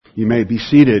You may be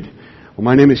seated. Well,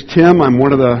 my name is Tim. I'm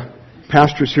one of the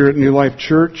pastors here at New Life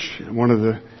Church.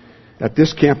 At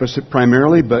this campus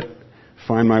primarily, but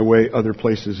find my way other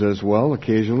places as well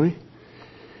occasionally.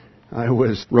 I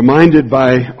was reminded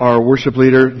by our worship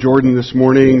leader, Jordan, this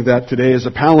morning that today is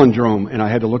a palindrome, and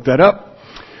I had to look that up.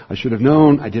 I should have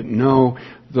known. I didn't know.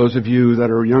 Those of you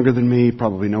that are younger than me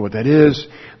probably know what that is,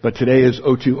 but today is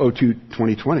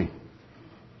 02/02/2020.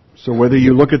 So whether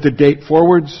you look at the date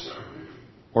forwards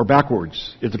or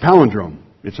backwards, it's a palindrome.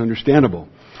 It's understandable.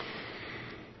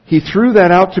 He threw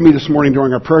that out to me this morning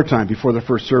during our prayer time before the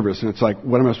first service, and it's like,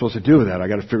 what am I supposed to do with that? I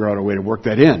got to figure out a way to work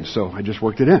that in. So I just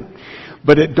worked it in.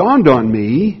 But it dawned on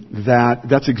me that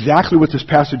that's exactly what this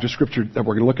passage of Scripture that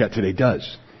we're going to look at today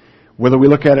does. Whether we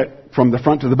look at it from the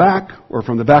front to the back or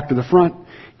from the back to the front,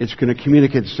 it's going to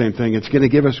communicate the same thing. It's going to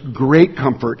give us great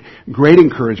comfort, great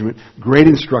encouragement, great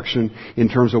instruction in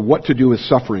terms of what to do with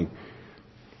suffering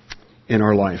in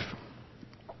our life.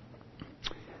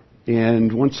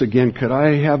 And once again, could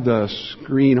I have the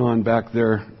screen on back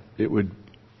there? It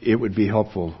would be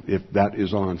helpful if that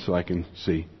is on so I can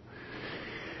see.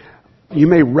 You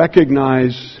may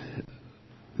recognize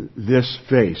this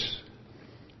face.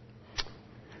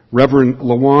 Reverend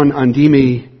Lawan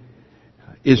Andimi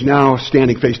is now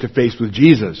standing face to face with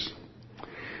Jesus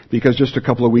because just a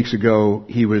couple of weeks ago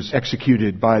he was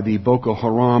executed by the Boko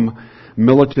Haram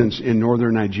militants in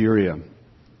northern Nigeria.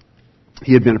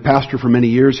 He had been a pastor for many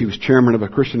years. He was chairman of a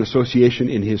Christian association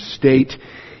in his state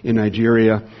in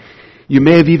Nigeria. You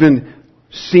may have even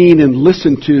seen and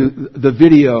listened to the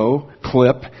video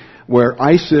clip where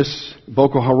ISIS,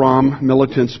 Boko Haram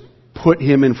militants, put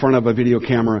him in front of a video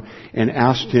camera and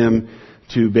asked him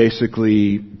to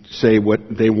basically say what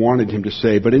they wanted him to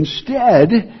say. But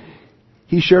instead,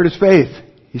 he shared his faith.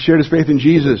 He shared his faith in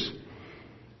Jesus.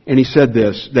 And he said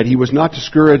this, that he was not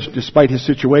discouraged despite his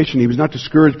situation. He was not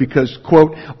discouraged because,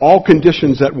 quote, all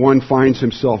conditions that one finds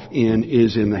himself in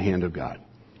is in the hand of God.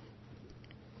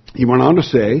 He went on to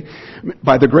say,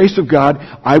 by the grace of God,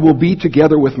 I will be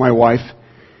together with my wife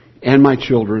and my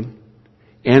children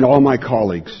and all my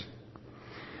colleagues.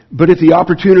 But if the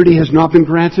opportunity has not been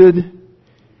granted,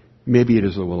 maybe it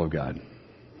is the will of God.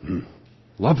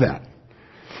 Love that.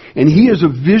 And he is a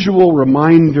visual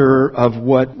reminder of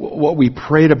what we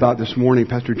prayed about this morning.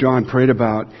 Pastor John prayed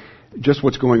about just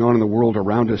what's going on in the world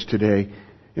around us today.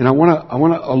 And I want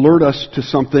to alert us to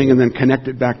something and then connect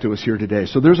it back to us here today.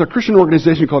 So there's a Christian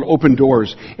organization called Open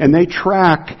Doors, and they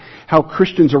track how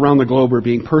Christians around the globe are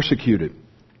being persecuted.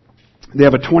 They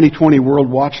have a 2020 World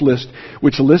Watch List,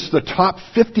 which lists the top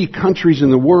 50 countries in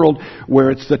the world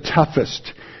where it's the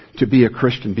toughest to be a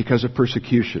Christian because of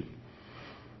persecution.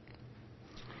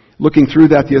 Looking through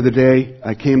that the other day,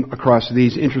 I came across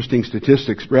these interesting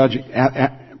statistics,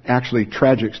 actually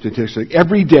tragic statistics.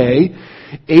 Every day,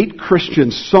 8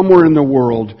 Christians somewhere in the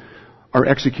world are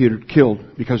executed,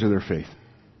 killed because of their faith.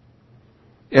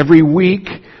 Every week,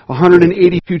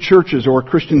 182 churches or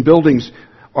Christian buildings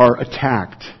are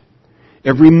attacked.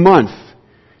 Every month,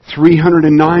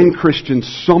 309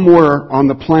 Christians somewhere on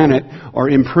the planet are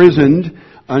imprisoned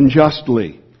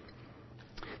unjustly.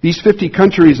 These 50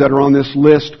 countries that are on this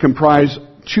list comprise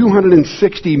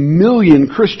 260 million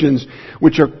Christians,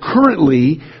 which are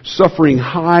currently suffering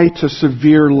high to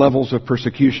severe levels of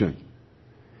persecution.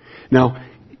 Now,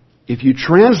 if you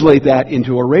translate that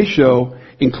into a ratio,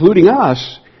 including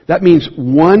us, that means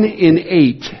 1 in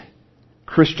 8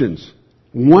 Christians,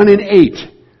 1 in 8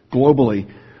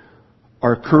 globally,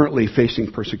 are currently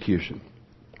facing persecution.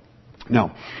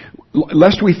 Now,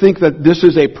 lest we think that this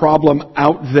is a problem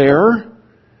out there,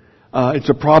 it's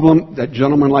a problem that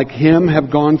gentlemen like him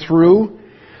have gone through.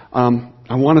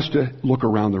 I want us to look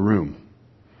around the room.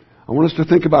 I want us to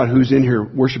think about who's in here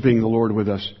worshiping the Lord with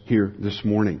us here this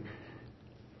morning.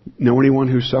 Know anyone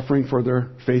who's suffering for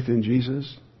their faith in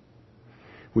Jesus?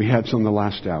 We had some the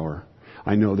last hour.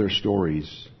 I know their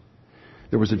stories.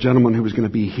 There was a gentleman who was going to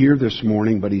be here this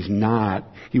morning, but he's not.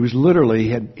 He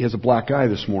has a black eye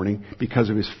this morning because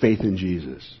of his faith in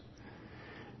Jesus.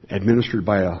 Administered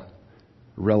by a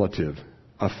relative,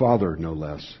 a father no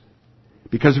less,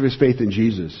 because of his faith in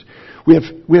Jesus. We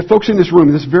have folks in this room,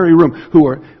 in this very room, who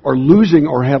are losing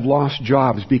or have lost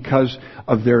jobs because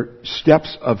of their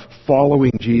steps of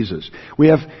following Jesus. We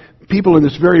have people in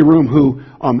this very room who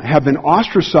have been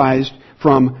ostracized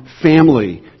from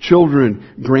family, children,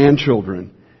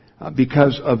 grandchildren,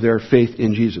 because of their faith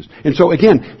in Jesus. And so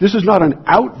again, this is not an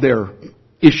out there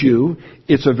issue.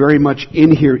 It's a very much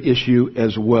in here issue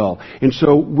as well. And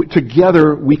so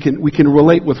together we can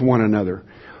relate with one another.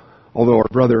 Although our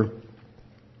brother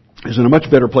is in a much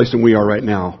better place than we are right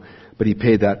now, but he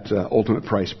paid that ultimate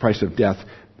price of death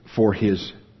for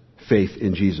his faith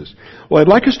in Jesus. Well, I'd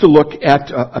like us to look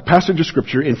at a passage of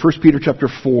Scripture in 1 Peter chapter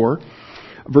 4,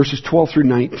 verses 12 through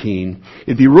 19.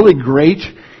 It'd be really great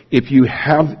if you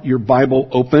have your Bible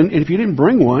open, and if you didn't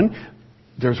bring one,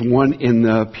 there's one in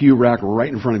the pew rack right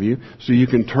in front of you, so you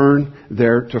can turn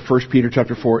there to 1 Peter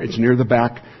chapter 4. It's near the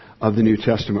back of the New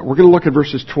Testament. We're going to look at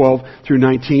verses 12 through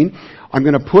 19. I'm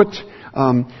going to put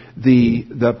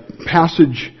the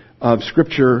passage of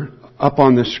Scripture up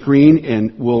on the screen,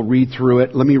 and we'll read through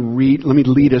it. Let me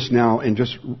lead us now and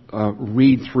just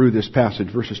read through this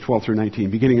passage, verses 12 through 19,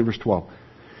 beginning in verse 12.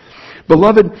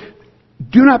 Beloved,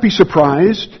 do not be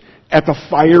surprised at the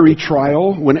fiery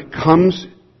trial when it comes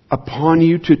upon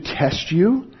you to test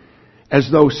you, as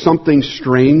though something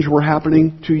strange were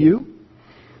happening to you.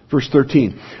 Verse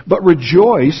 13. But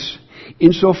rejoice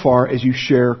insofar as you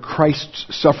share Christ's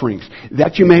sufferings,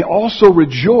 that you may also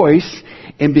rejoice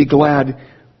and be glad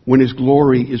when His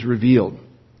glory is revealed.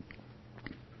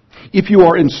 If you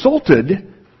are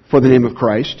insulted for the name of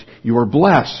Christ, you are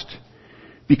blessed,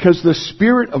 because the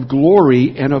Spirit of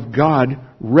glory and of God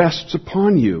rests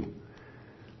upon you.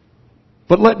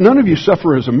 But let none of you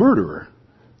suffer as a murderer,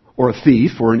 or a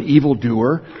thief, or an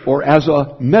evildoer, or as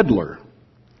a meddler.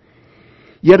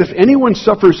 Yet if anyone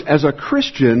suffers as a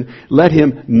Christian, let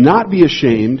him not be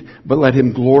ashamed, but let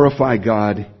him glorify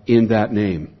God in that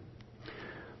name.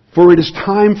 For it is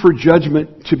time for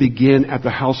judgment to begin at the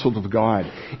household of God.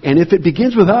 And if it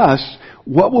begins with us,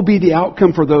 what will be the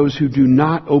outcome for those who do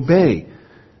not obey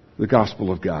the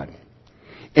gospel of God?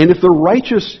 And if the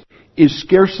righteous is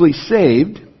scarcely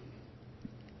saved,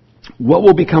 what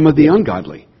will become of the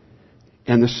ungodly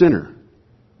and the sinner?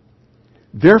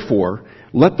 Therefore,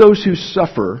 let those who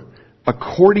suffer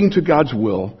according to God's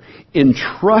will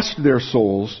entrust their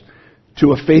souls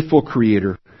to a faithful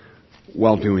Creator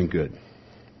while doing good.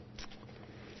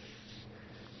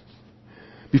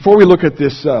 Before we look at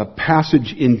this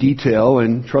passage in detail,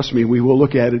 and trust me, we will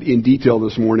look at it in detail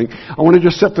this morning, I want to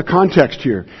just set the context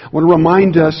here. I want to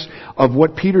remind us of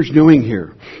what Peter's doing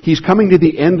here. He's coming to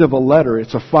the end of a letter.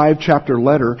 It's a 5-chapter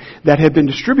letter that had been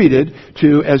distributed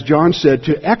to, as John said,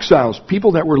 to exiles,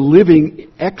 people that were living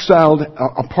exiled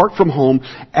apart from home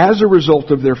as a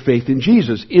result of their faith in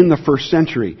Jesus in the first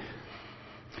century.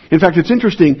 In fact, it's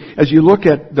interesting, as you look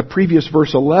at the previous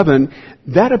verse 11,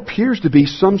 that appears to be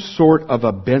some sort of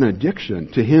a benediction.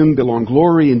 To Him belong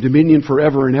glory and dominion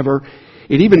forever and ever.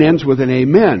 It even ends with an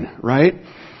amen, right?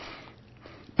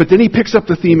 But then he picks up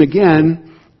the theme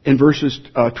again in verses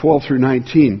 12 through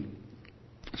 19.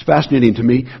 It's fascinating to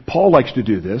me. Paul likes to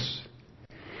do this.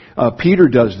 Peter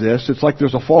does this. It's like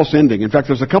there's a false ending. In fact,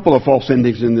 there's a couple of false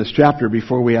endings in this chapter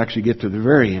before we actually get to the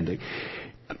very ending.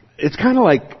 It's kind of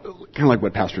like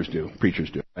what pastors do, preachers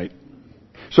do, right?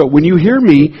 So when you hear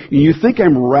me and you think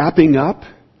I'm wrapping up,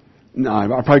 no, I've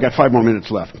probably got 5 more minutes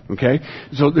left, okay?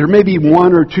 So there may be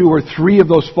 1 or 2 or 3 of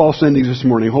those false endings this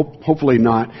morning. Hopefully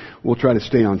not. We'll try to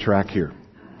stay on track here.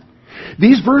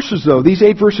 These verses, though, these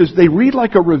 8 verses, they read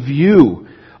like a review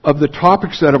of the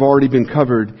topics that have already been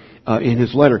covered in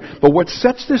his letter. But what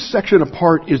sets this section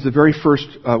apart is the very first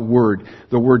word,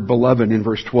 the word beloved in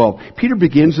verse 12. Peter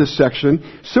begins this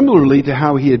section similarly to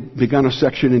how he had begun a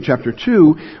section in chapter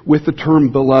 2 with the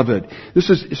term beloved. This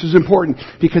is important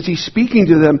because he's speaking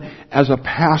to them as a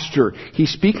pastor.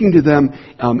 He's speaking to them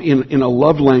in a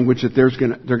love language that they're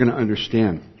going to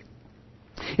understand.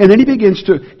 And then he begins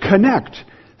to connect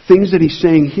things that he's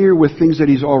saying here with things that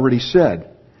he's already said.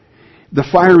 The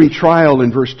fiery trial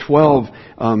in verse 12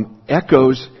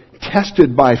 echoes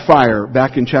tested by fire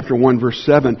back in chapter 1, verse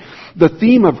 7. The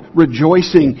theme of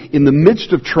rejoicing in the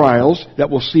midst of trials that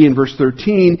we'll see in verse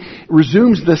 13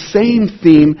 resumes the same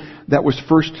theme that was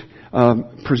first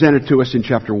presented to us in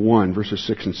chapter 1, verses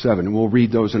 6 and 7. And we'll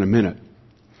read those in a minute.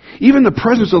 Even the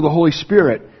presence of the Holy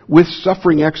Spirit with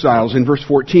suffering exiles in verse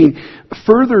 14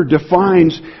 further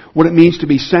defines what it means to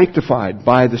be sanctified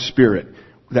by the Spirit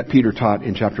that Peter taught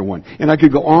in chapter 1. And I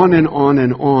could go on and on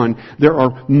and on. There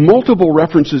are multiple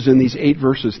references in these 8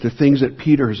 verses to things that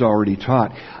Peter has already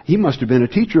taught. He must have been a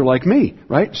teacher like me,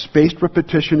 right? Spaced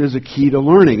repetition is a key to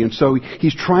learning. And so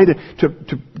he's trying to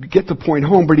get the point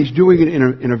home, but he's doing it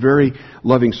in a very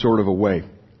loving sort of a way.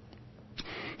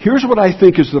 Here's what I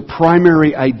think is the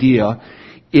primary idea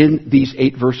in these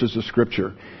 8 verses of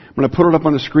Scripture. I'm going to put it up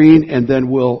on the screen, and then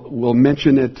we'll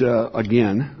mention it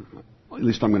again. At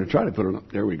least I'm going to try to put it up.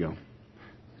 There we go.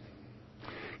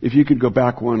 If you could go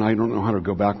back one, I don't know how to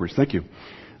go backwards. Thank you.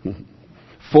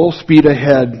 Full speed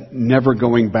ahead, never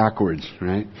going backwards,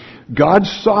 right?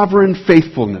 God's sovereign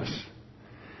faithfulness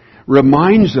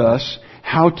reminds us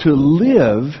how to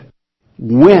live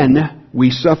when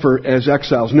we suffer as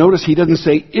exiles. Notice he doesn't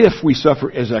say if we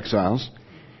suffer as exiles.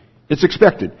 It's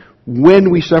expected when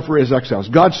we suffer as exiles.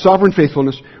 God's sovereign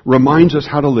faithfulness reminds us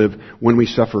how to live when we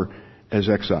suffer as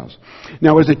exiles.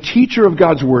 Now, as a teacher of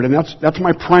God's Word, and that's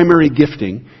my primary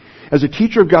gifting, as a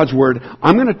teacher of God's Word,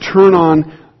 I'm going to turn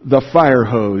on the fire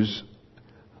hose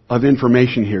of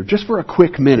information here, just for a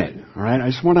quick minute. All right,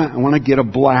 I want to get a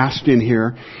blast in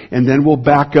here, and then we'll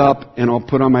back up, and I'll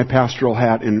put on my pastoral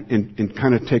hat and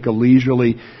kind of take a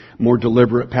leisurely, more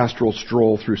deliberate pastoral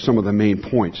stroll through some of the main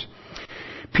points.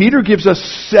 Peter gives us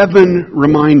 7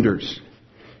 reminders.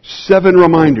 7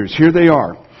 reminders. Here they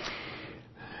are.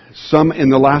 Some in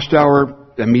the last hour.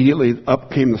 Immediately up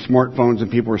came the smartphones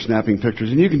and people were snapping pictures.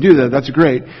 And you can do that, that's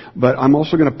great. But I'm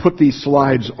also going to put these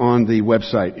slides on the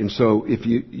website. And so if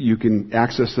you can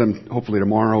access them hopefully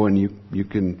tomorrow, and you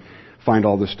can find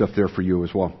all this stuff there for you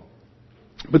as well.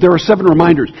 But there are 7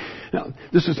 reminders. Now,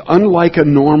 this is unlike a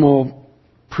normal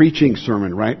preaching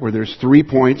sermon, right? Where there's 3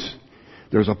 points,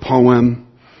 there's a poem,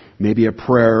 maybe a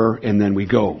prayer, and then we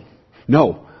go.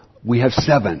 No, we have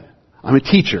 7. I'm a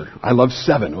teacher. I love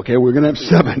 7, okay? We're going to have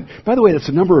 7. By the way, that's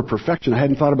a number of perfection. I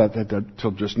hadn't thought about that until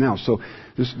just now. So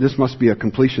this must be a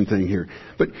completion thing here.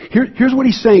 But here's what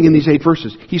he's saying in these 8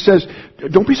 verses. He says,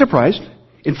 don't be surprised.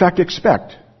 In fact,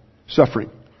 expect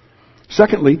suffering.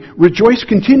 Secondly, rejoice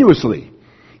continuously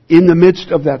in the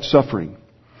midst of that suffering.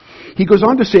 He goes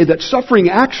on to say that suffering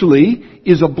actually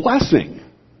is a blessing.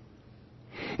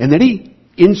 And then he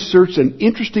inserts an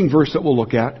interesting verse that we'll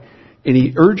look at. And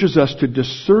he urges us to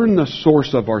discern the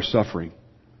source of our suffering.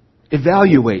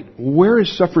 Evaluate, where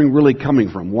is suffering really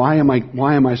coming from? Why am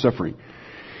I suffering?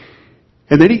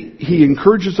 And then he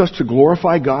encourages us to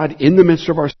glorify God in the midst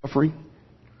of our suffering.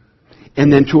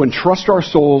 And then to entrust our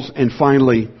souls, and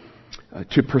finally,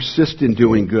 to persist in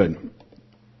doing good.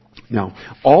 Now,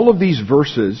 all of these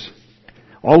verses,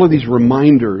 all of these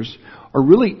reminders are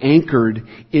really anchored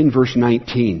in verse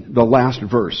 19, the last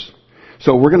verse.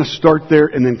 So we're going to start there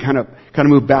and then kind of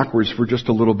move backwards for just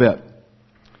a little bit.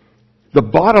 The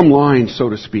bottom line, so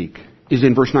to speak, is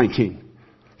in verse 19.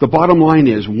 The bottom line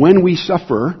is, when we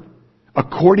suffer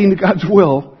according to God's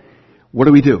will, what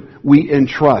do? We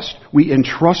entrust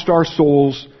our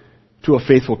souls to a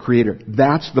faithful Creator.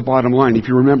 That's the bottom line. If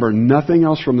you remember nothing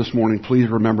else from this morning,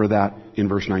 please remember that in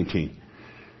verse 19.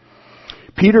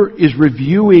 Peter is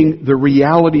reviewing the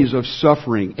realities of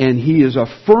suffering, and he is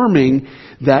affirming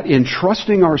that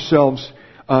entrusting ourselves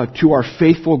to our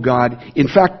faithful God, in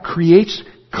fact, creates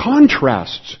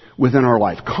contrasts within our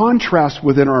life, contrasts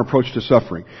within our approach to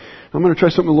suffering. I'm going to try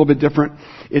something a little bit different.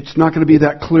 It's not going to be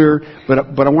that clear,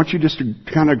 but I want you just to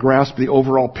kind of grasp the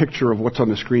overall picture of what's on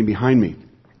the screen behind me.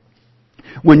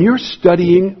 When you're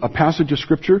studying a passage of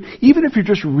Scripture, even if you're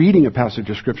just reading a passage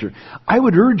of Scripture, I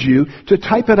would urge you to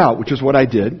type it out, which is what I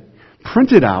did,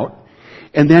 print it out,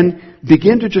 and then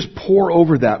begin to just pore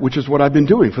over that, which is what I've been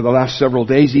doing for the last several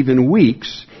days, even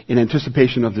weeks, in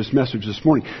anticipation of this message this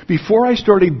morning. Before I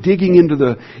started digging into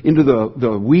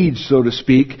the weeds, so to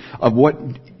speak, of what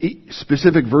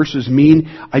specific verses mean,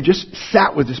 I just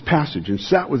sat with this passage, and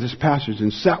sat with this passage,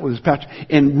 and sat with this passage,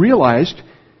 and realized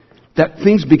that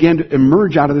things began to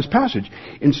emerge out of this passage.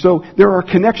 And so there are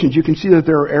connections. You can see that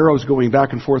there are arrows going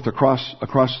back and forth across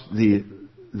the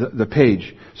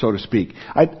page, so to speak.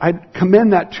 I'd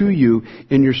commend that to you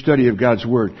in your study of God's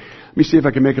Word. Let me see if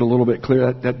I can make it a little bit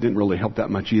clear. That didn't really help that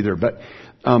much either. But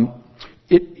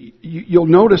you'll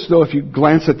notice, though, if you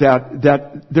glance at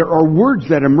that there are words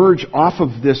that emerge out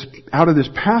of this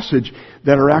passage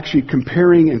that are actually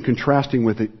comparing and contrasting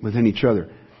within each other.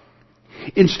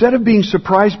 Instead of being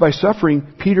surprised by suffering,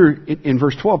 Peter, in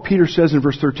verse 12, Peter says in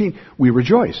verse 13, we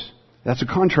rejoice. That's a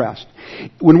contrast.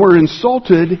 When we're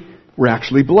insulted, we're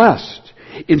actually blessed.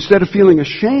 Instead of feeling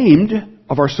ashamed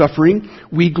of our suffering,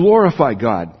 we glorify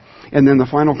God. And then the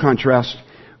final contrast,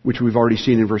 which we've already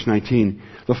seen in verse 19,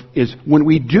 is when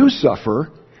we do suffer,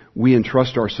 we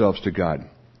entrust ourselves to God.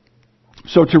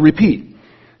 So to repeat,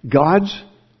 God's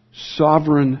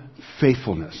sovereign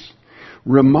faithfulness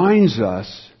reminds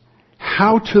us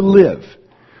how to live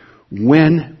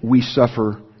when we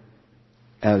suffer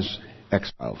as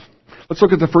exiles. Let's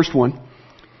look at the first one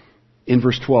in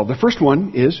verse 12. The first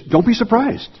one is, don't be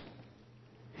surprised.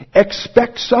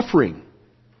 Expect suffering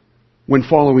when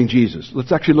following Jesus.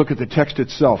 Let's actually look at the text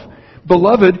itself.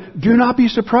 Beloved, do not be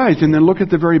surprised. And then look at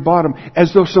the very bottom,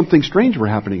 as though something strange were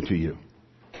happening to you.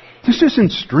 This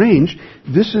isn't strange.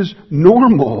 This is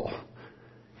normal.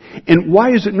 And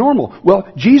why is it normal?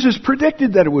 Well, Jesus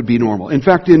predicted that it would be normal. In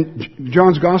fact, in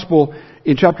John's Gospel,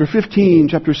 in chapter 15,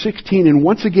 chapter 16, and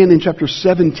once again in chapter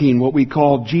 17, what we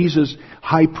call Jesus'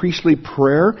 high priestly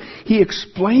prayer, he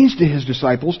explains to his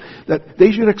disciples that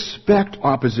they should expect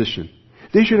opposition.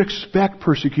 They should expect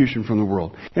persecution from the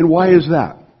world. And why is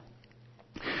that?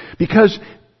 Because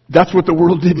that's what the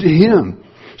world did to him.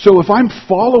 So if I'm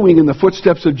following in the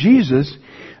footsteps of Jesus,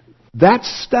 that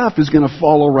stuff is going to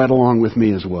follow right along with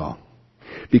me as well.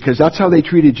 Because that's how they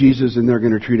treated Jesus, and they're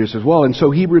going to treat us as well. And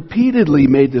so he repeatedly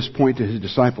made this point to his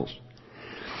disciples.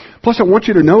 Plus, I want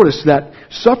you to notice that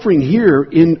suffering here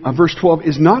in verse 12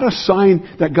 is not a sign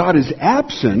that God is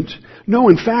absent. No,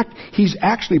 in fact, he's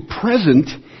actually present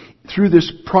through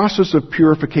this process of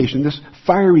purification, this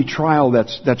fiery trial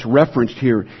that's referenced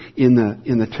here in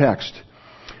the text.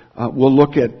 We'll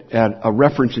look at a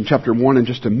reference in chapter 1 in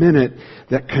just a minute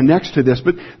that connects to this.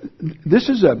 But this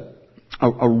is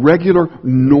a regular,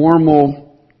 normal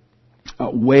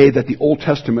way that the Old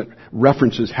Testament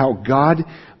references how God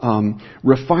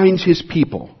refines His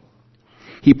people.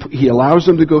 He allows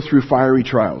them to go through fiery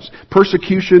trials.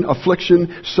 Persecution,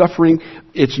 affliction, suffering,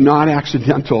 it's not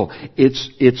accidental.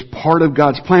 It's part of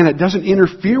God's plan. It doesn't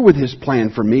interfere with His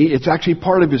plan for me. It's actually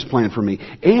part of His plan for me.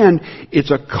 And it's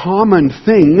a common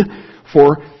thing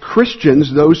for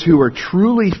Christians, those who are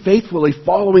truly, faithfully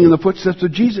following in the footsteps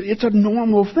of Jesus. It's a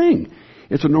normal thing.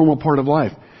 It's a normal part of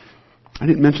life. I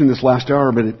didn't mention this last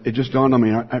hour, but it just dawned on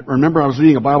me. I remember I was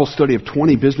leading a Bible study of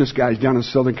 20 business guys down in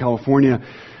Southern California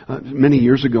many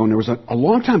years ago, and there was a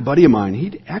longtime buddy of mine.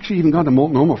 He'd actually even gone to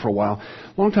Multnomah for a while.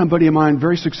 Longtime buddy of mine,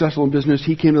 very successful in business.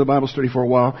 He came to the Bible study for a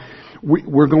while.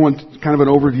 We're going kind of an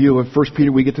overview of 1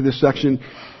 Peter. We get to this section,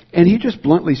 and he just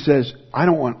bluntly says, I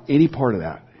don't want any part of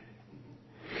that.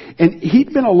 And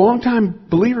he'd been a long-time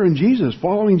believer in Jesus,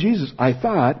 following Jesus, I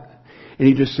thought. And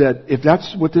he just said, if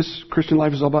that's what this Christian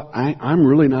life is all about, I'm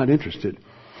really not interested.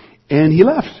 And he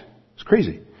left. It's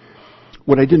crazy.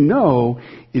 What I didn't know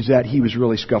is that he was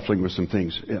really scuffling with some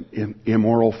things,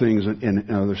 immoral things and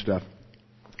other stuff.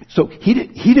 So he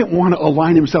didn't want to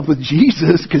align himself with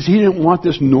Jesus because he didn't want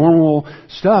this normal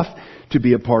stuff to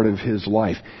be a part of his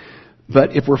life.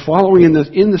 But if we're following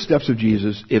in the steps of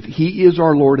Jesus, if He is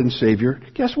our Lord and Savior,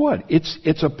 guess what?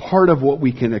 It's a part of what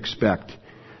we can expect.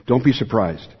 Don't be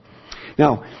surprised.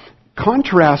 Now,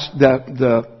 contrast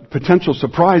the potential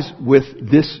surprise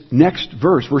with this next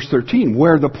verse, verse 13,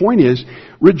 where the point is,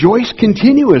 rejoice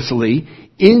continuously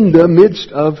in the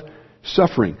midst of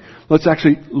suffering. Let's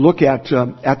actually look at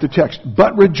the text.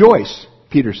 But rejoice,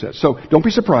 Peter says. So don't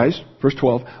be surprised, verse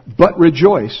 12, but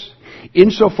rejoice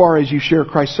insofar as you share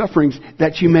Christ's sufferings,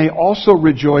 that you may also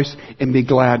rejoice and be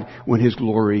glad when His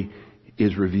glory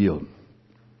is revealed.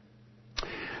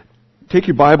 Take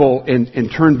your Bible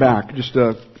and turn back just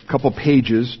a couple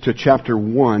pages to chapter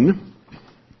 1.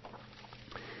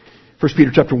 1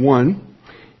 Peter chapter 1.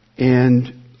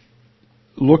 And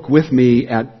look with me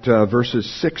at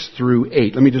verses 6 through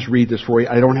 8. Let me just read this for you.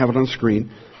 I don't have it on the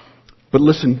screen. But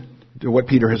listen to what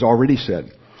Peter has already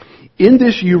said. In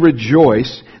this you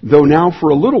rejoice, though now for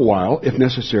a little while, if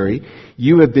necessary,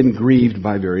 you have been grieved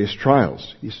by various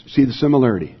trials. You see the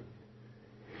similarity.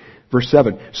 Verse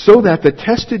 7, so that the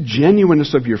tested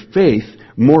genuineness of your faith,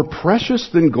 more precious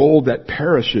than gold that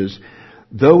perishes,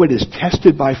 though it is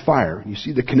tested by fire. You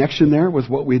see the connection there with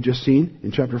what we had just seen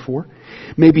in chapter 4?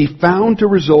 May be found to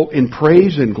result in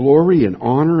praise and glory and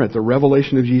honor at the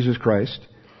revelation of Jesus Christ.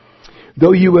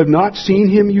 Though you have not seen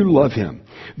Him, you love Him.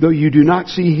 Though you do not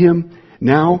see Him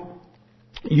now,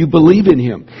 you believe in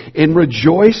Him. And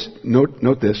rejoice,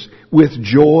 note this, with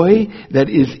joy that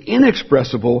is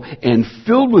inexpressible and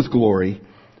filled with glory,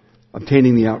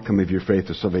 obtaining the outcome of your faith,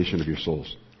 the salvation of your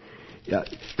souls. Yeah,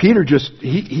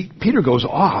 Peter goes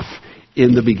off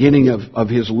in the beginning of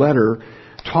his letter,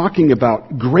 talking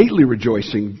about greatly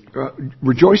rejoicing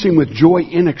with joy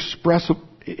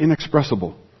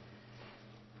inexpressible.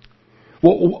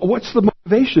 Well, what's the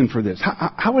motivation for this?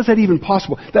 How is that even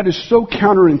possible? That is so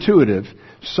counterintuitive.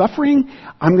 Suffering?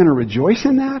 I'm going to rejoice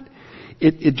in that?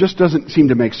 It just doesn't seem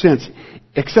to make sense.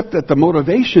 Except that the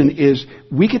motivation is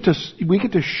we get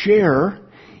to share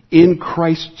in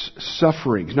Christ's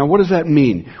sufferings. Now, what does that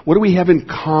mean? What do we have in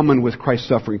common with Christ's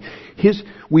suffering?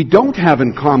 We don't have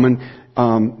in common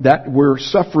that we're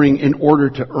suffering in order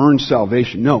to earn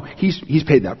salvation. No, He's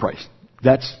paid that price.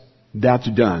 That's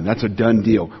done. That's a done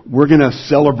deal. We're going to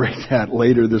celebrate that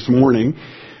later this morning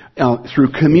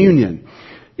through communion.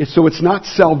 So it's not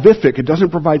salvific. It doesn't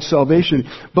provide salvation.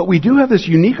 But we do have this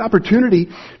unique opportunity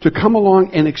to come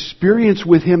along and experience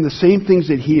with Him the same things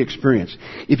that He experienced.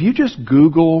 If you just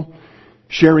Google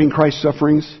sharing Christ's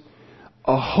sufferings,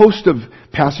 a host of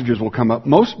passages will come up,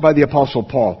 most by the Apostle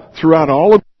Paul, throughout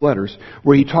all of his letters,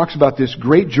 where he talks about this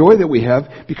great joy that we have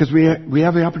because we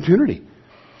have the opportunity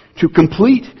to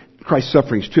complete Christ's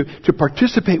sufferings, to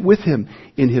participate with Him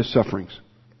in His sufferings.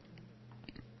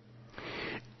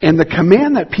 And the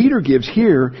command that Peter gives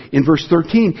here in verse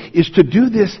 13 is to do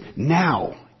this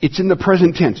now. It's in the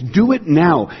present tense. Do it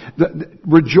now.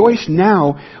 Rejoice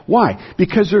now. Why?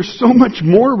 Because there's so much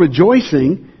more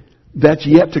rejoicing that's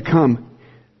yet to come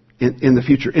in the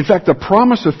future. In fact, the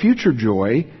promise of future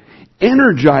joy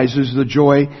energizes the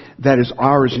joy that is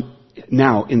ours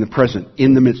now in the present,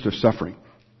 in the midst of suffering.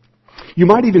 You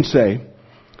might even say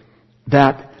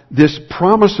that this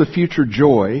promise of future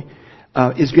joy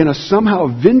is going to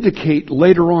somehow vindicate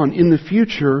later on in the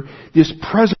future this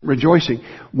present rejoicing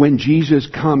when Jesus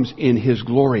comes in His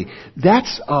glory.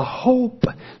 That's a hope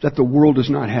that the world does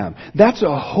not have. That's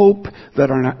a hope that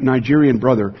our Nigerian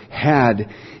brother had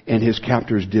and his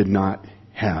captors did not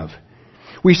have.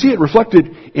 We see it reflected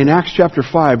in Acts chapter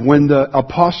 5 when the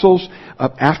apostles,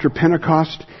 after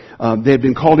Pentecost, they had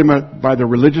been called in by the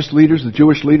religious leaders, the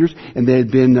Jewish leaders, and they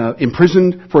had been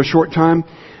imprisoned for a short time.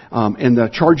 And the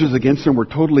charges against them were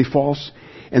totally false.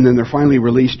 And then they're finally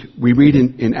released. We read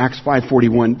in Acts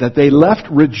 5:41 that they left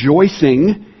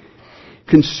rejoicing,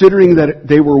 considering that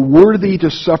they were worthy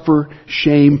to suffer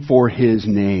shame for His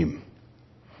name.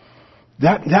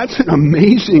 That's an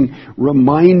amazing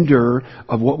reminder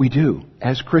of what we do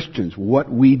as Christians.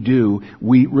 What we do,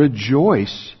 we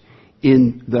rejoice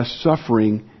in the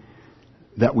suffering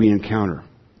that we encounter.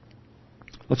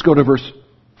 Let's go to verse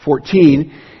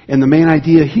 14. And the main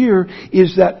idea here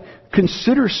is that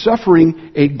consider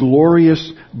suffering a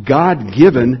glorious,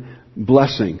 God-given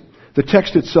blessing. The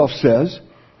text itself says,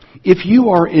 if you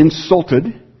are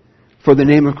insulted for the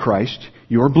name of Christ,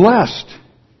 you're blessed.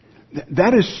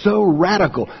 That is so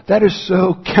radical. That is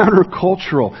so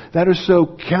countercultural. That is so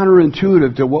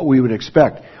counterintuitive to what we would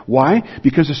expect. Why?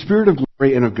 Because the Spirit of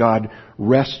glory and of God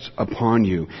rests upon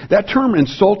you. That term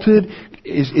insulted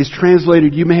is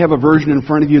translated, you may have a version in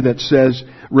front of you that says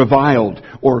reviled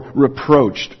or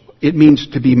reproached. It means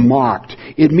to be mocked.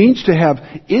 It means to have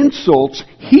insults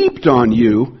heaped on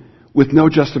you with no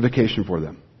justification for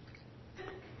them.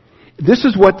 This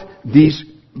is what these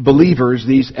believers,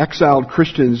 these exiled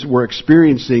Christians were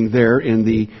experiencing there in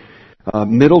the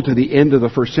middle to the end of the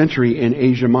first century in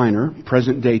Asia Minor,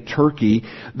 present-day Turkey.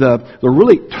 The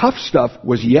really tough stuff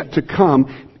was yet to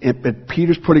come, but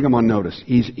Peter's putting them on notice.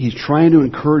 He's trying to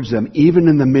encourage them, even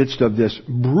in the midst of this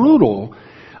brutal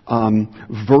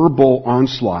verbal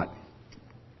onslaught.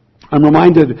 I'm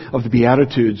reminded of the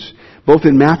Beatitudes. Both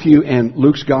in Matthew and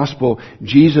Luke's Gospel,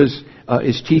 Jesus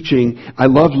is teaching. I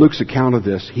love Luke's account of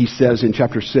this. He says in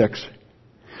chapter 6,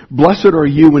 blessed are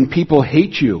you when people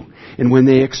hate you, and when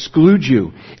they exclude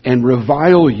you, and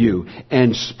revile you,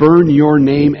 and spurn your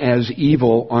name as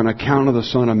evil on account of the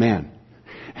Son of Man.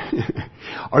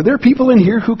 Are there people in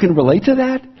here who can relate to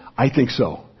that? I think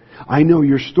so. I know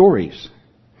your stories.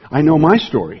 I know my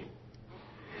story.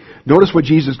 Notice what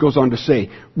Jesus goes on to say.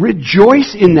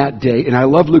 Rejoice in that day, and I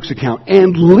love Luke's account,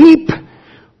 and leap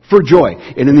for joy.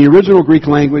 And in the original Greek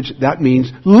language, that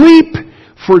means leap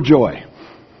for joy.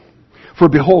 For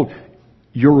behold,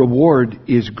 your reward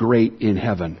is great in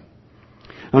heaven.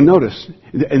 Now notice,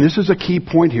 and this is a key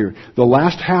point here, the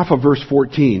last half of verse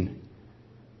 14.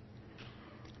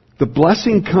 The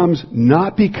blessing comes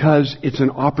not because it's an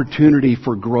opportunity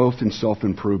for growth and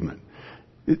self-improvement.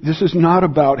 This is not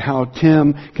about how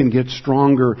Tim can get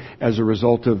stronger as a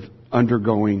result of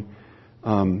undergoing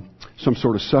some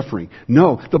sort of suffering.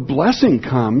 No, the blessing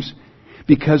comes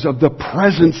because of the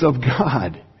presence of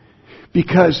God.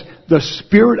 Because the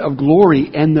Spirit of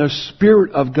glory and the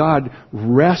Spirit of God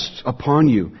rests upon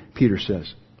you, Peter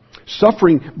says.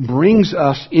 Suffering brings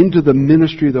us into the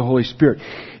ministry of the Holy Spirit.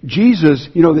 Jesus,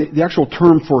 the actual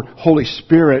term for Holy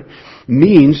Spirit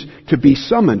means to be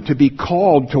summoned, to be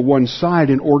called to one side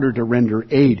in order to render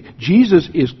aid. Jesus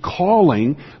is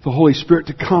calling the Holy Spirit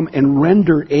to come and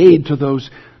render aid to those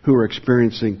who are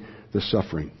experiencing the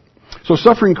suffering. So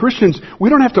suffering Christians, we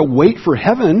don't have to wait for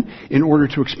heaven in order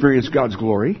to experience God's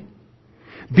glory.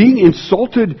 Being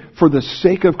insulted for the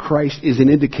sake of Christ is an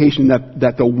indication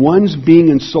that the ones being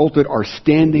insulted are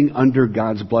standing under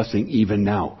God's blessing even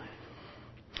now.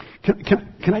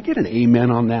 Can I get an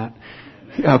amen on that?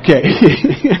 Okay.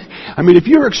 I mean, if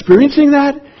you're experiencing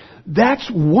that, that's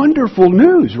wonderful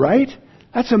news, right?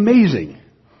 That's amazing.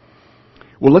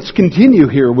 Well, let's continue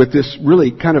here with this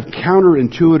really kind of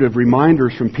counterintuitive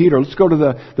reminders from Peter. Let's go to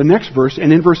the next verse.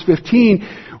 And in verse 15,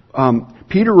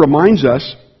 Peter reminds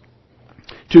us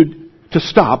to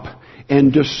stop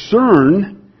and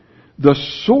discern the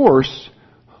source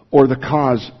or the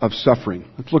cause of suffering.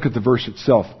 Let's look at the verse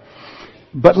itself.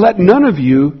 But let none of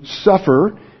you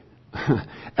suffer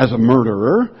as a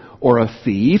murderer or a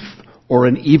thief or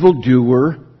an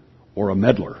evildoer or a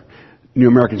meddler. New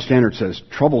American Standard says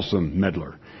troublesome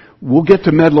meddler. We'll get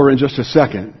to meddler in just a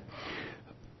second.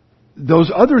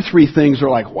 Those other three things are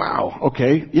like, wow,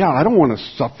 okay, yeah, I don't want to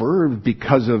suffer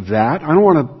because of that. I don't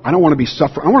want to be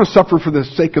suffer. I want to suffer for the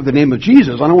sake of the name of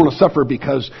Jesus. I don't want to suffer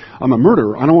because I'm a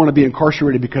murderer. I don't want to be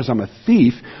incarcerated because I'm a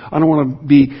thief. I don't want to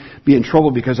be in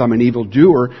trouble because I'm an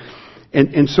evildoer.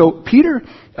 And so Peter,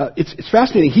 it's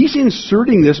fascinating. He's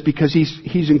inserting this because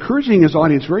he's encouraging his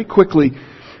audience very quickly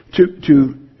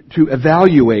to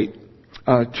evaluate,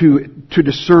 to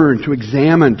discern, to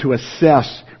examine, to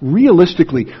assess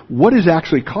realistically what is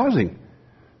actually causing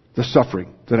the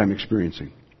suffering that I'm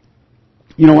experiencing.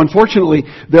 You know, unfortunately,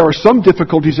 there are some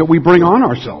difficulties that we bring on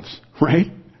ourselves, right?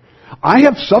 I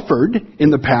have suffered in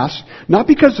the past, not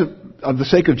because of the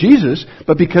sake of Jesus,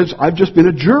 but because I've just been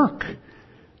a jerk.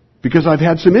 Because I've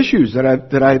had some issues that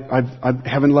I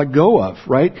haven't let go of,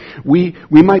 right? We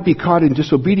might be caught in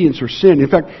disobedience or sin. In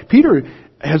fact, Peter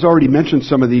has already mentioned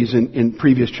some of these in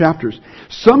previous chapters.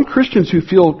 Some Christians who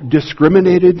feel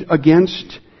discriminated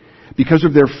against because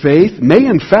of their faith may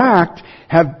in fact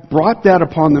have brought that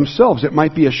upon themselves. It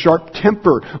might be a sharp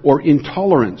temper or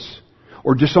intolerance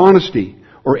or dishonesty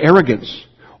or arrogance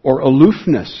or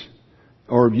aloofness,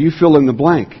 or you fill in the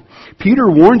blank. Peter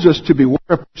warns us to beware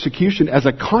of persecution as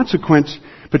a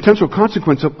potential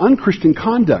consequence of unchristian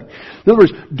conduct. In other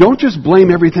words, don't just blame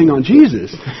everything on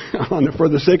Jesus for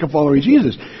the sake of following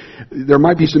Jesus. There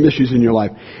might be some issues in your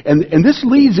life. And this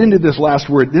leads into this last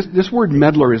word. This word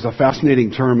meddler is a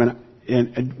fascinating term,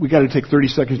 and we got to take 30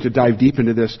 seconds to dive deep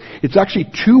into this. It's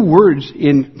actually two words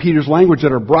in Peter's language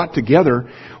that are brought together.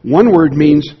 One word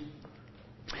means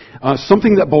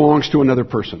something that belongs to another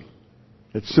person.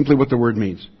 It's simply what the word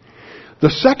means. The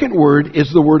second word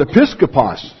is the word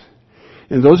episkopos.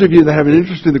 And those of you that have an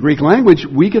interest in the Greek language,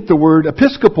 we get the word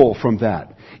episcopal from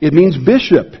that. It means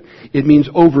bishop. It means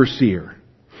overseer.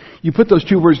 You put those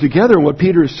two words together, and what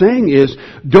Peter is saying is,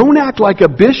 don't act like a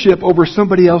bishop over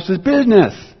somebody else's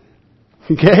business.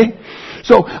 Okay?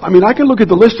 So, I mean, I can look at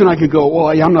the list and I can go,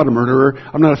 well, yeah, I'm not a murderer.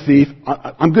 I'm not a thief.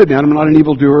 I'm good, man. I'm not an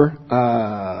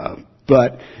evildoer.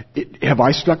 But have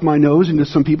I stuck my nose into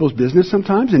some people's business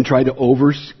sometimes and tried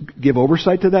to give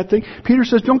oversight to that thing? Peter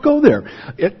says, don't go there.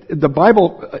 The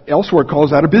Bible elsewhere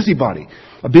calls that a busybody.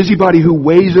 A busybody who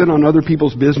weighs in on other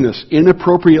people's business,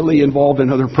 inappropriately involved in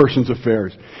other person's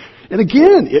affairs. And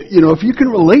again, if you can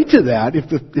relate to that,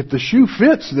 if the shoe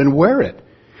fits, then wear it.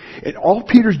 And all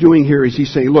Peter's doing here is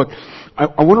he's saying, look,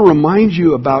 I want to remind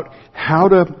you about how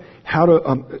to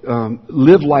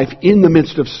live life in the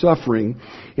midst of suffering.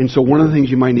 And so one of the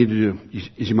things you might need to do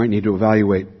is you might need to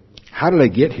evaluate, how did I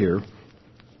get here?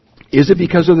 Is it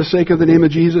because of the sake of the name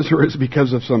of Jesus, or is it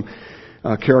because of some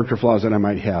character flaws that I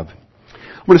might have?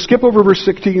 I'm going to skip over verse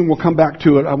 16 and we'll come back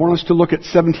to it. I want us to look at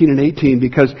 17 and 18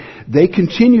 because they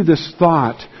continue this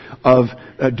thought of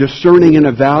discerning and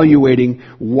evaluating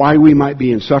why we might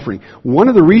be in suffering. One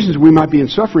of the reasons we might be in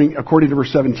suffering, according to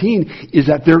verse 17, is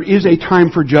that there is a time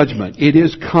for judgment. It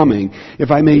is coming. If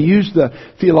I may use the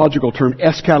theological term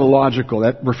eschatological,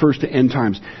 that refers to end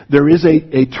times. There is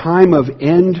a time of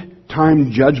end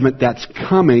time judgment that's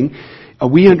coming.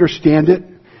 We understand it.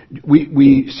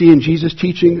 We see in Jesus'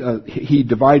 teaching, He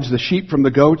divides the sheep from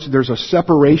the goats. There's a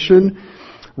separation,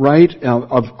 right,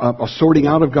 of a sorting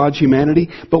out of God's humanity.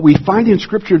 But we find in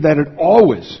Scripture that it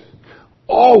always,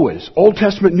 Old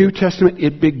Testament, New Testament,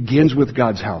 it begins with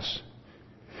God's house.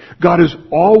 God is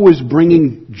always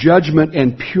bringing judgment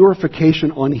and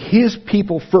purification on His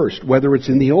people first, whether it's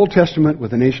in the Old Testament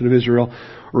with the nation of Israel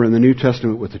or in the New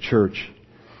Testament with the church.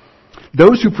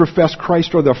 Those who profess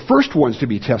Christ are the first ones to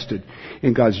be tested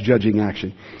in God's judging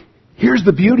action. Here's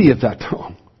the beauty of that,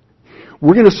 though.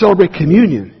 We're going to celebrate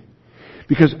communion.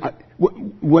 Because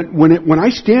when I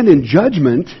stand in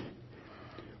judgment,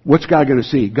 what's God going to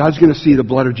see? God's going to see the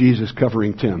blood of Jesus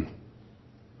covering Tim.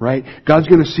 Right? God's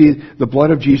going to see the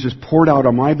blood of Jesus poured out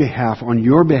on my behalf, on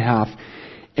your behalf,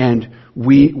 and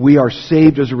we are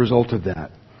saved as a result of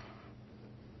that.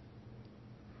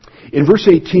 In verse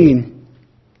 18,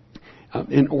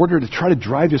 in order to try to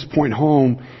drive this point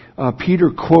home, Peter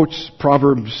quotes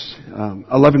Proverbs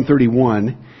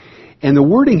 11:31. And the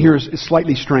wording here is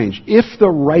slightly strange. If the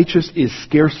righteous is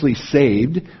scarcely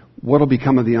saved, what will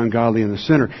become of the ungodly and the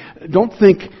sinner? Don't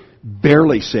think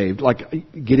barely saved, like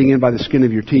getting in by the skin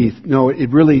of your teeth. No, it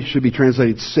really should be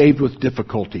translated saved with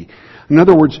difficulty. In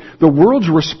other words, the world's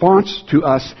response to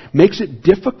us makes it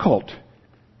difficult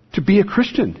to be a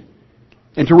Christian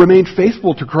and to remain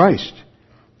faithful to Christ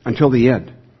until the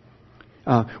end.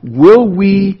 Will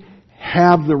we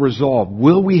have the resolve?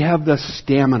 Will we have the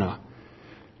stamina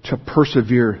to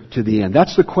persevere to the end?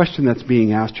 That's the question that's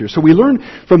being asked here. So we learn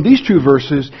from these two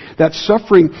verses that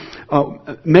suffering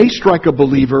may strike a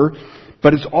believer,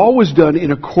 but it's always done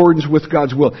in accordance with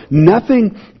God's will.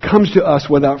 Nothing comes to us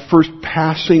without first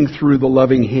passing through the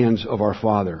loving hands of our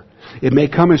Father. It may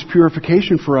come as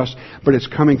purification for us, but it's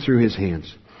coming through His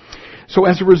hands. So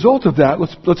as a result of that,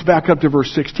 let's back up to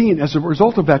verse 16. As a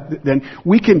result of that, then,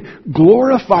 we can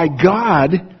glorify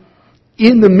God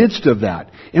in the midst of that.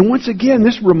 And once again,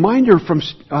 this reminder from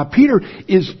Peter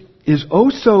is oh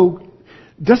so,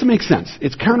 doesn't make sense.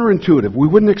 It's counterintuitive. We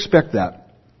wouldn't expect that.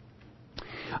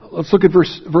 Let's look at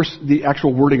the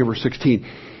actual wording of verse 16.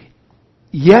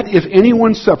 Yet if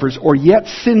anyone suffers, or yet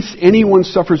since anyone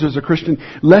suffers as a Christian,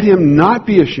 let him not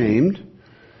be ashamed,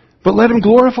 but let him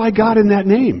glorify God in that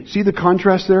name. See the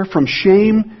contrast there? From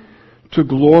shame to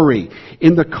glory.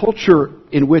 In the culture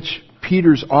in which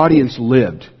Peter's audience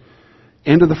lived,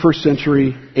 end of the first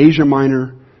century, Asia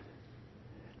Minor,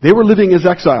 they were living as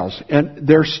exiles, and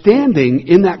their standing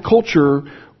in that culture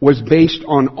was based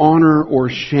on honor or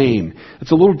shame.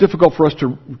 It's a little difficult for us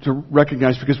to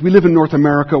recognize because we live in North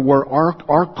America where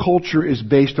our culture is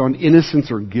based on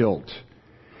innocence or guilt.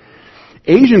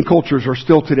 Asian cultures are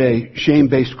still today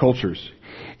shame-based cultures.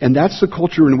 And that's the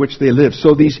culture in which they live.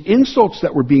 So these insults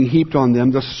that were being heaped on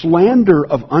them, the slander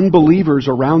of unbelievers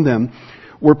around them,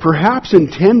 were perhaps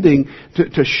intending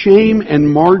to shame and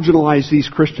marginalize these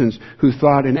Christians who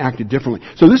thought and acted differently.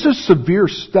 So this is severe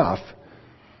stuff,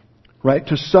 right?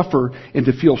 To suffer and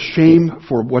to feel shame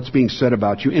for what's being said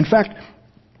about you. In fact,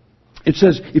 it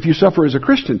says, if you suffer as a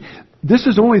Christian, this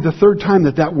is only the third time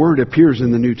that word appears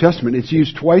in the New Testament. It's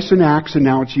used twice in Acts, and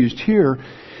now it's used here.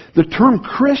 The term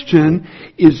Christian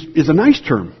is a nice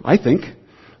term, I think,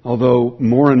 although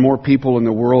more and more people in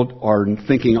the world are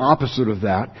thinking opposite of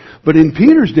that. But in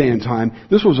Peter's day and time,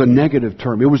 this was a negative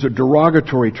term. It was a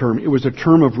derogatory term. It was a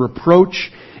term of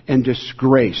reproach and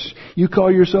disgrace. You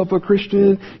call yourself a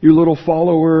Christian, you little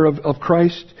follower of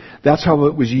Christ? That's how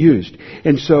it was used.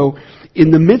 And so, in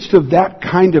the midst of that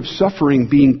kind of suffering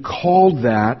being called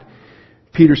that,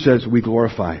 Peter says, we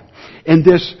glorify. And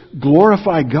this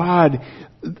glorify God,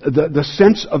 the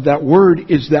sense of that word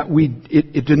is that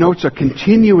it denotes a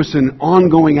continuous and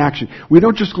ongoing action. We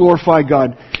don't just glorify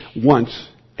God once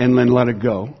and then let it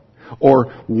go.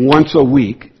 Or once a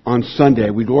week on Sunday,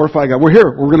 we glorify God. We're here,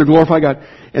 we're going to glorify God.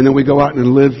 And then we go out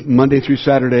and live Monday through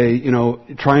Saturday,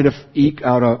 trying to eke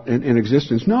out an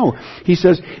existence. No. He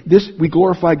says, we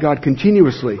glorify God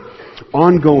continuously,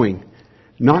 ongoing,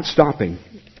 not stopping.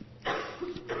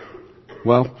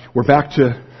 Well, we're back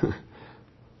to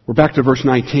verse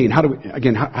 19. How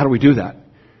do we do that?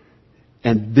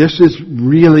 And this is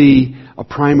really a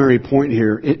primary point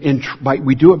here.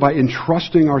 We do it by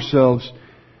entrusting ourselves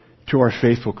to our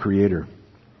faithful Creator.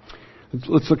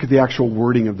 Let's look at the actual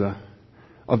wording of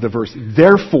the verse.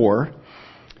 Therefore,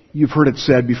 you've heard it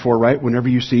said before, right? Whenever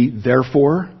you see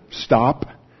therefore, stop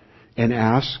and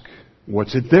ask,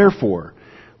 what's it there for?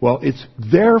 Well, it's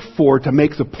therefore to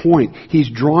make the point. He's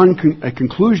drawn a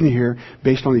conclusion here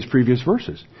based on these previous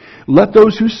verses. Let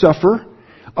those who suffer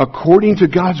according to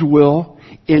God's will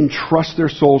entrust their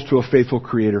souls to a faithful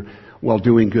Creator while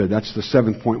doing good. That's the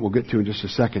seventh point we'll get to in just a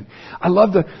second. I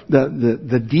love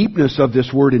the deepness of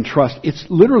this word entrust. It's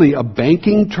literally a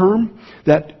banking term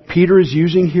that Peter is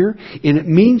using here, and it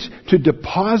means to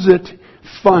deposit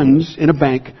funds in a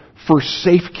bank for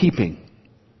safekeeping.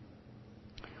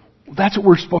 That's what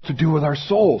we're supposed to do with our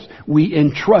souls. We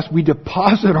entrust, we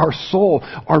deposit our soul,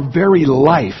 our very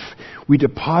life. We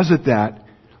deposit that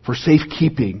for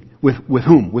safekeeping. With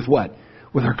whom? With what?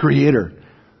 With our Creator.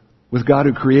 With God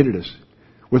who created us.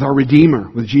 With our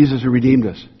Redeemer. With Jesus who redeemed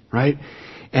us. Right?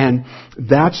 And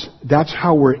that's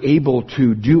how we're able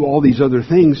to do all these other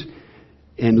things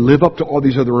and live up to all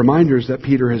these other reminders that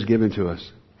Peter has given to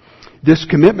us. This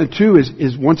commitment too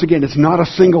is once again, it's not a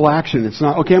single action. It's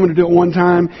not, okay, I'm going to do it one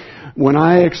time. When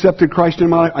I accepted Christ in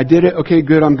my life, I did it. Okay,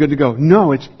 good, I'm good to go.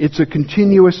 No, it's a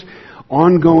continuous,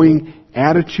 ongoing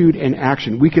attitude and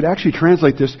action. We could actually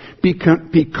translate this, be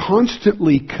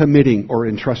constantly committing or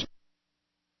entrusting.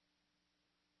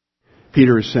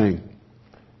 Peter is saying.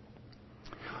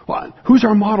 Well, who's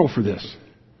our model for this?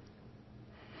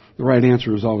 The right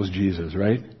answer is always Jesus,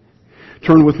 right?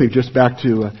 Turn with me just back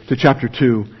to chapter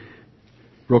 2.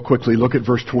 Real quickly, look at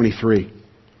verse 23.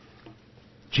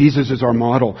 Jesus is our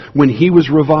model. When He was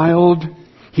reviled,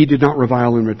 He did not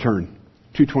revile in return.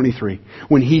 2:23.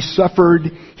 When He suffered,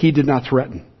 He did not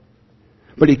threaten.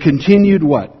 But He continued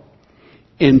what?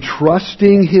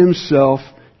 Entrusting Himself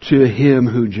to Him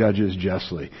who judges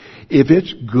justly. If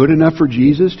it's good enough for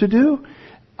Jesus to do,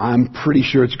 I'm pretty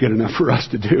sure it's good enough for us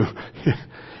to do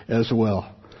as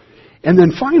well. And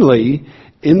then finally,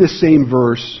 in the same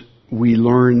verse, we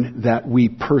learn that we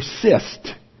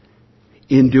persist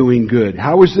in doing good.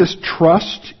 How is this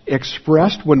trust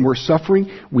expressed when we're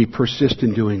suffering? We persist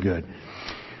in doing good.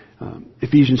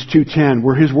 Ephesians 2:10,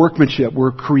 we're His workmanship.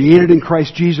 We're created in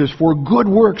Christ Jesus for good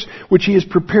works, which He has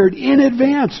prepared in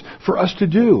advance for us to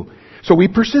do. So we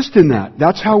persist in that.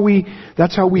 That's how we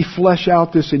flesh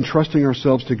out this entrusting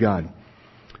ourselves to God.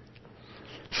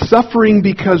 Suffering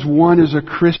because one is a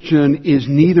Christian is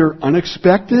neither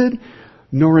unexpected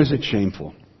nor is it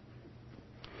shameful.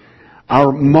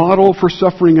 Our model for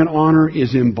suffering and honor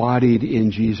is embodied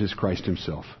in Jesus Christ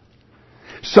Himself.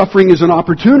 Suffering is an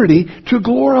opportunity to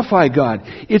glorify God.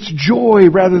 It's joy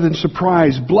rather than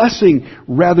surprise, blessing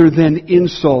rather than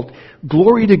insult,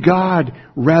 glory to God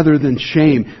rather than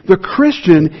shame. The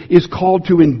Christian is called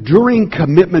to enduring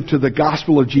commitment to the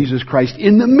gospel of Jesus Christ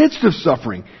in the midst of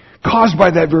suffering, caused by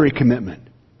that very commitment.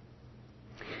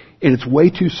 And it's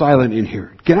way too silent in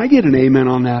here. Can I get an amen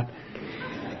on that?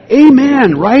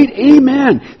 Amen, right?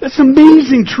 Amen. That's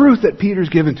amazing truth that Peter's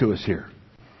given to us here.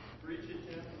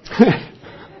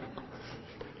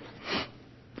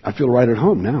 I feel right at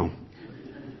home now.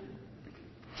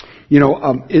 You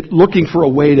know, looking for a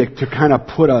way to kind of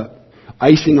put a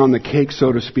icing on the cake,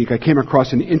 so to speak, I came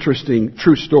across an interesting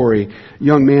true story. A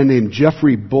young man named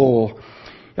Jeffrey Bull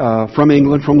from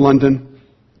England, from London.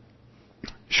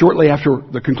 Shortly after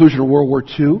the conclusion of World War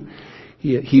II,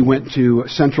 he went to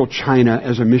central China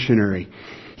as a missionary.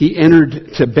 He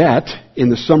entered Tibet in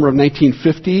the summer of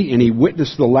 1950, and he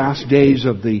witnessed the last days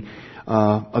of the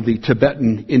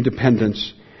Tibetan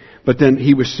independence. But then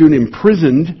he was soon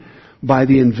imprisoned by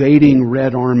the invading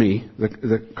Red Army,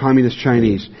 the Communist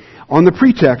Chinese, on the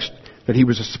pretext that he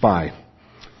was a spy.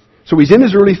 So he's in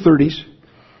his early 30s.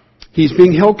 He's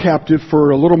being held captive for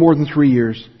a little more than 3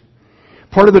 years.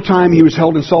 Part of the time he was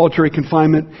held in solitary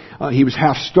confinement. He was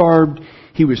half-starved.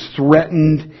 He was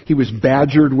threatened. He was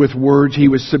badgered with words. He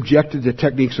was subjected to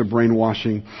techniques of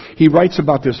brainwashing. He writes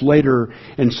about this later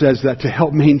and says that to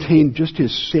help maintain just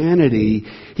his sanity,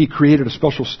 he created a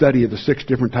special study of the 6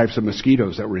 different types of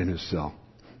mosquitoes that were in his cell.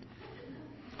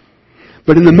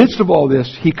 But in the midst of all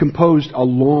this, he composed a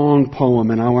long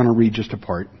poem, and I want to read just a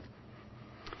part.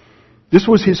 This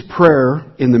was his prayer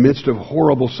in the midst of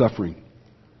horrible suffering.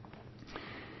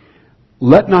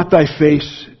 Let not thy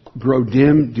face grow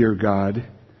dim, dear God,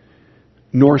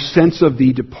 nor sense of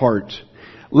thee depart.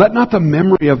 Let not the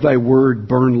memory of thy word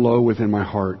burn low within my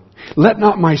heart. Let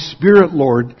not my spirit,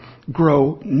 Lord,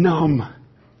 grow numb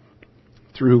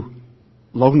through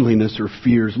loneliness or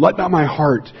fears. Let not my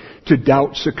heart to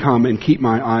doubt succumb and keep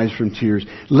my eyes from tears.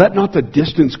 Let not the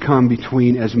distance come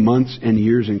between as months and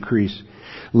years increase.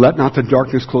 Let not the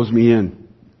darkness close me in.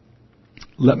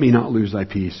 Let me not lose thy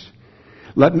peace.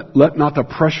 Let not the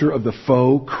pressure of the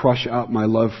foe crush out my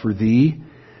love for thee.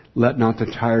 Let not the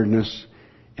tiredness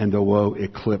and the woe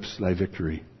eclipse thy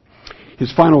victory.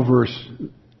 His final verse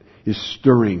is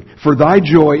stirring. For thy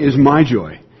joy is my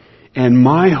joy, and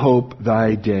my hope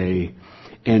thy day,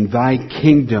 and thy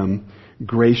kingdom,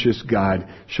 gracious God,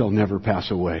 shall never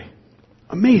pass away.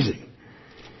 Amazing.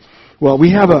 Well,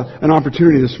 we have an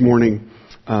opportunity this morning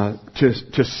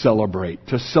to celebrate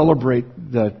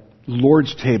the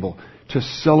Lord's table, to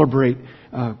celebrate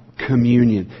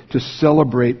communion, to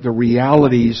celebrate the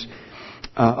realities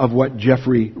of what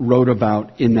Jeffrey wrote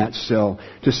about in that cell,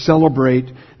 to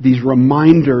celebrate these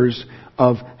reminders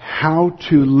of how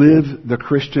to live the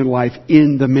Christian life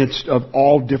in the midst of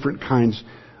all different kinds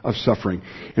of suffering.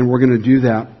 And we're going to do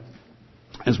that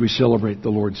as we celebrate the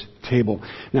Lord's table.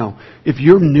 Now, if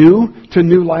you're new to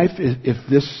New Life,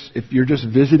 if you're just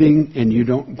visiting and you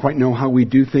don't quite know how we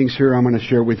do things here, I'm going to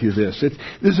share with you this.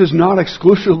 This is not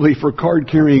exclusively for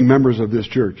card-carrying members of this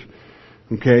church.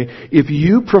 Okay? If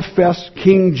you profess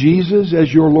King Jesus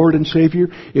as your Lord and Savior,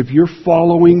 if you're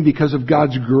following because of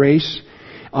God's grace,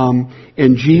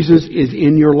 and Jesus is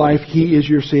in your life, He is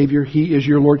your Savior, He is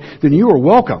your Lord, then you are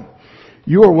welcome.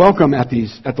 You are welcome at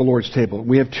the Lord's table.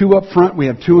 We have 2 up front, we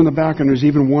have 2 in the back, and there's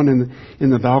even 1 in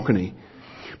the balcony.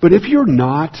 But if you're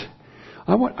not,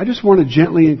 I just want to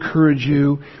gently encourage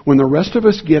you, when the rest of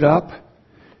us get up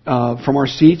from our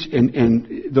seats,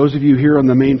 and those of you here on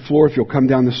the main floor, if you'll come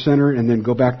down the center and then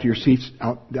go back to your seats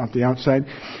out the outside,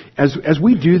 as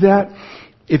we do that,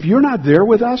 if you're not there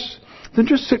with us, then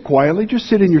just sit quietly. Just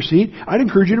sit in your seat. I'd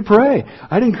encourage you to pray.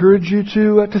 I'd encourage you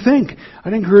to think.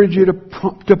 I'd encourage you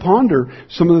to ponder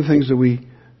some of the things that we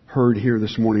heard here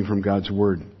this morning from God's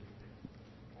Word.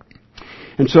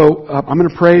 And so I'm going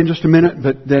to pray in just a minute,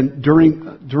 but then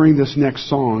during this next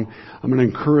song, I'm going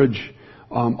to encourage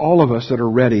all of us that are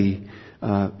ready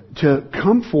to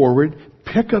come forward,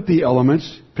 pick up the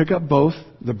elements, pick up both,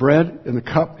 the bread and the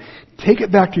cup, take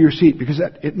it back to your seat, because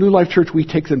at New Life Church we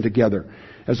take them together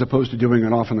as opposed to doing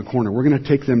it off in the corner. We're going to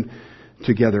take them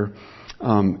together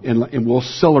and we'll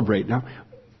celebrate. Now,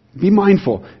 be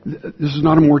mindful, this is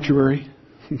not a mortuary,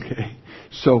 okay?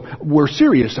 So we're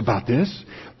serious about this,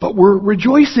 but we're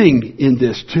rejoicing in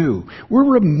this too. We're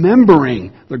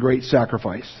remembering the great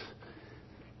sacrifice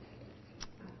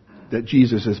that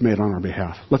Jesus has made on our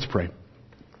behalf. Let's pray.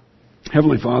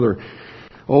 Heavenly Father,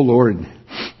 oh Lord,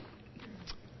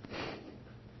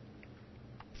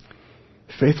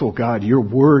 faithful God, your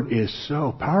word is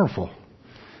so powerful.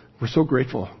 We're so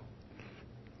grateful.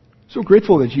 So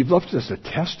grateful that you've left us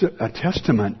a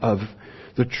testament of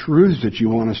the truths that you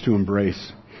want us to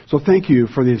embrace. So thank you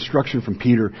for the instruction from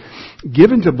Peter,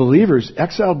 given to believers,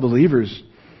 exiled believers,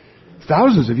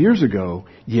 thousands of years ago,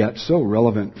 yet so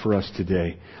relevant for us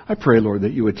today. I pray, Lord,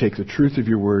 that you would take the truth of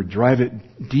your word, drive it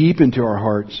deep into our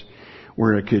hearts,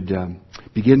 where it could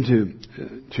begin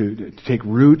to take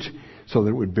root so that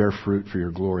it would bear fruit for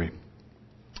your glory.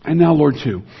 And now, Lord,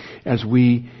 too, as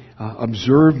we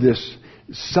observe this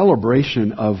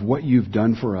celebration of what you've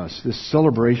done for us, this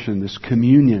celebration, this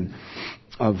communion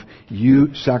of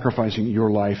you sacrificing your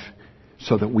life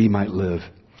so that we might live.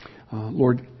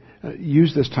 Lord,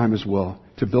 use this time as well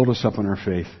to build us up in our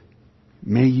faith.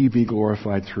 May you be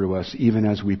glorified through us, even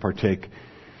as we partake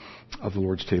of the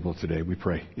Lord's table today. We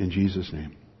pray in Jesus'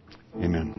 name. Amen.